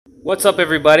What's up,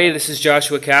 everybody? This is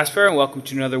Joshua Casper, and welcome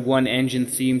to another One Engine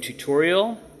theme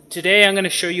tutorial. Today I'm going to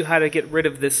show you how to get rid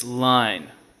of this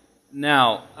line.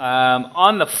 Now,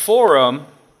 on the forum,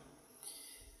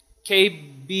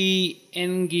 KB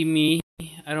Ngimi,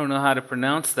 I don't know how to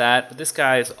pronounce that, but this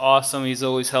guy is awesome. He's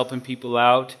always helping people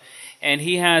out. And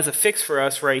he has a fix for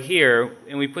us right here,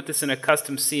 and we put this in a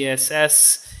custom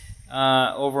CSS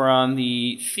over on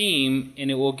the theme, and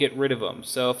it will get rid of them.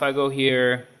 So if I go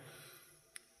here,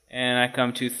 and I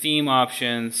come to Theme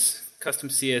Options, Custom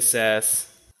CSS,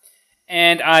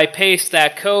 and I paste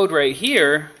that code right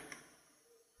here,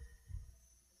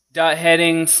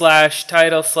 .heading /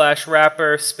 title /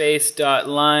 wrapper space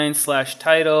 .line /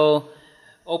 title,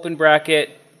 open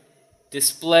bracket,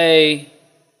 display,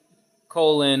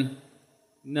 colon,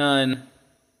 none,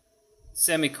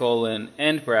 semicolon,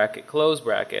 end bracket, close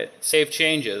bracket, save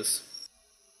changes.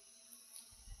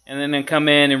 And then I come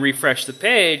in and refresh the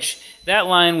page, that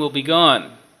line will be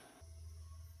gone.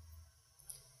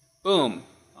 Boom,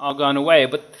 all gone away.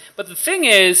 But the thing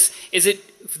is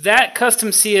that custom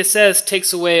CSS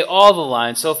takes away all the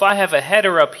lines. So if I have a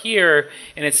header up here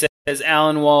and it says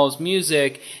Alan Wall's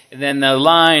music, and then the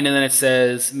line, and then it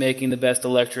says making the best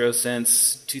electro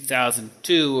since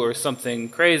 2002 or something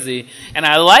crazy, and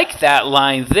I like that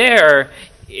line there,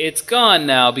 it's gone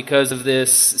now because of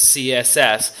this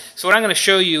CSS. So what I'm going to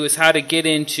show you is how to get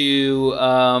into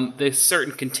the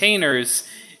certain containers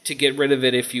to get rid of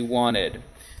it if you wanted.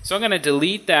 So I'm going to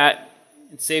delete that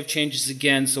and save changes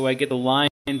again so I get the line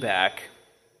back.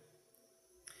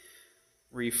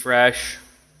 Refresh.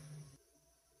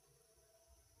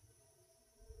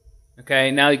 Okay,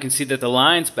 now you can see that the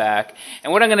line's back.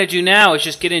 And what I'm going to do now is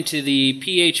just get into the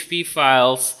PHP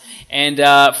files,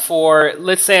 and for,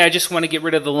 let's say I just want to get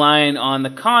rid of the line on the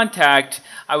contact,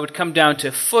 I would come down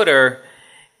to footer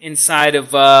inside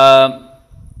of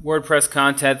WordPress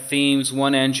content themes,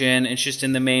 One Engine. It's just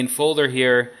in the main folder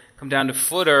here. Come down to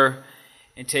footer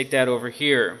and take that over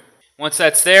here. Once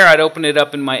that's there, I'd open it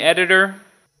up in my editor.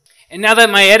 And now that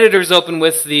my editor's open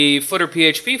with the footer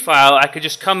PHP file, I could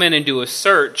just come in and do a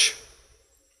search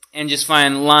and just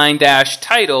find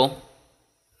line-title.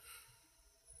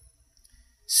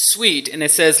 Sweet, and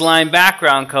it says line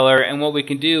background color, and what we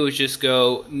can do is just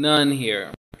go none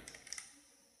here.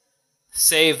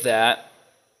 Save that.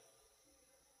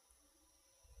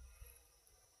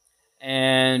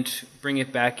 And bring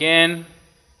it back in.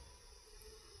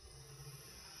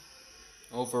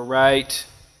 Overwrite.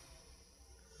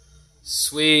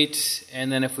 Sweet,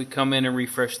 and then if we come in and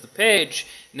refresh the page,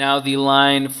 now the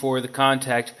line for the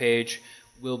contact page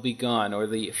will be gone, or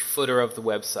the footer of the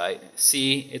website.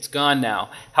 See, it's gone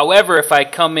now. However, if I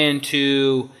come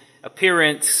into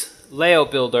Appearance,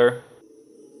 Layout Builder,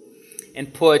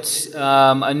 and put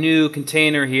a new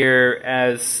container here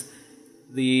as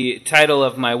the title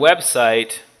of my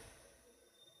website,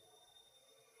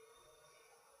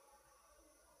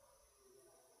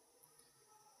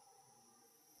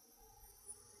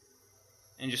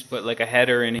 and just put like a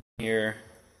header in here,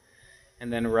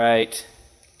 and then write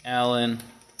Alan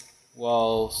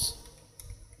Wall's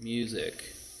music.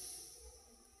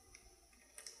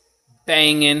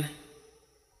 Bangin'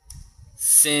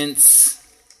 since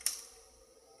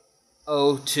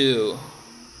 '02.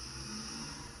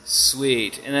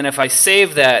 Sweet. And then if I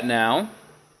save that now,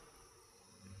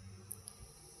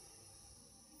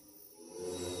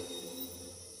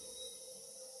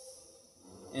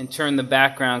 and turn the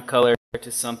background color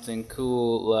to something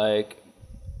cool like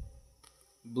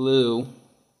blue,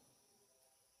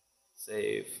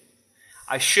 save,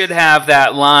 I should have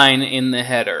that line in the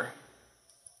header.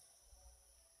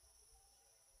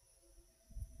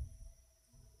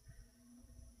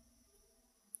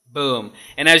 Boom.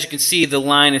 And as you can see, the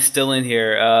line is still in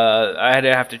here. I had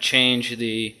to have to change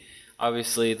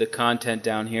obviously the content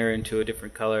down here into a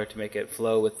different color to make it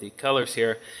flow with the colors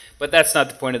here. But that's not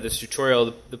the point of this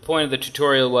tutorial. The point of the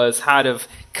tutorial was how to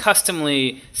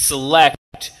customly select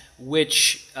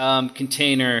which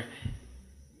container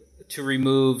to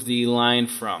remove the line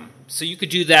from. So you could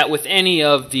do that with any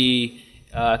of the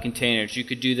containers. You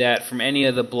could do that from any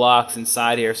of the blocks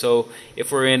inside here. So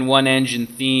if we're in One Engine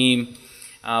theme,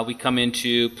 we come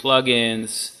into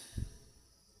Plugins,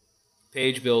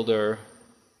 Page Builder,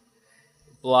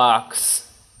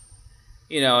 Blocks,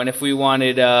 and if we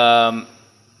wanted the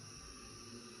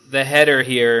header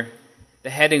here, the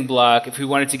heading block, if we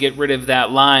wanted to get rid of that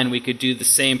line, we could do the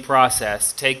same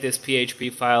process. Take this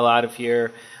PHP file out of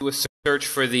here, do a search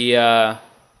for the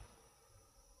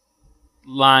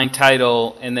line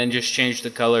title, and then just change the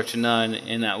color to none,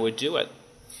 and that would do it.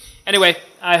 Anyway,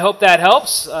 I hope that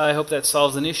helps. I hope that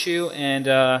solves an issue, and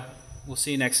we'll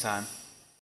see you next time.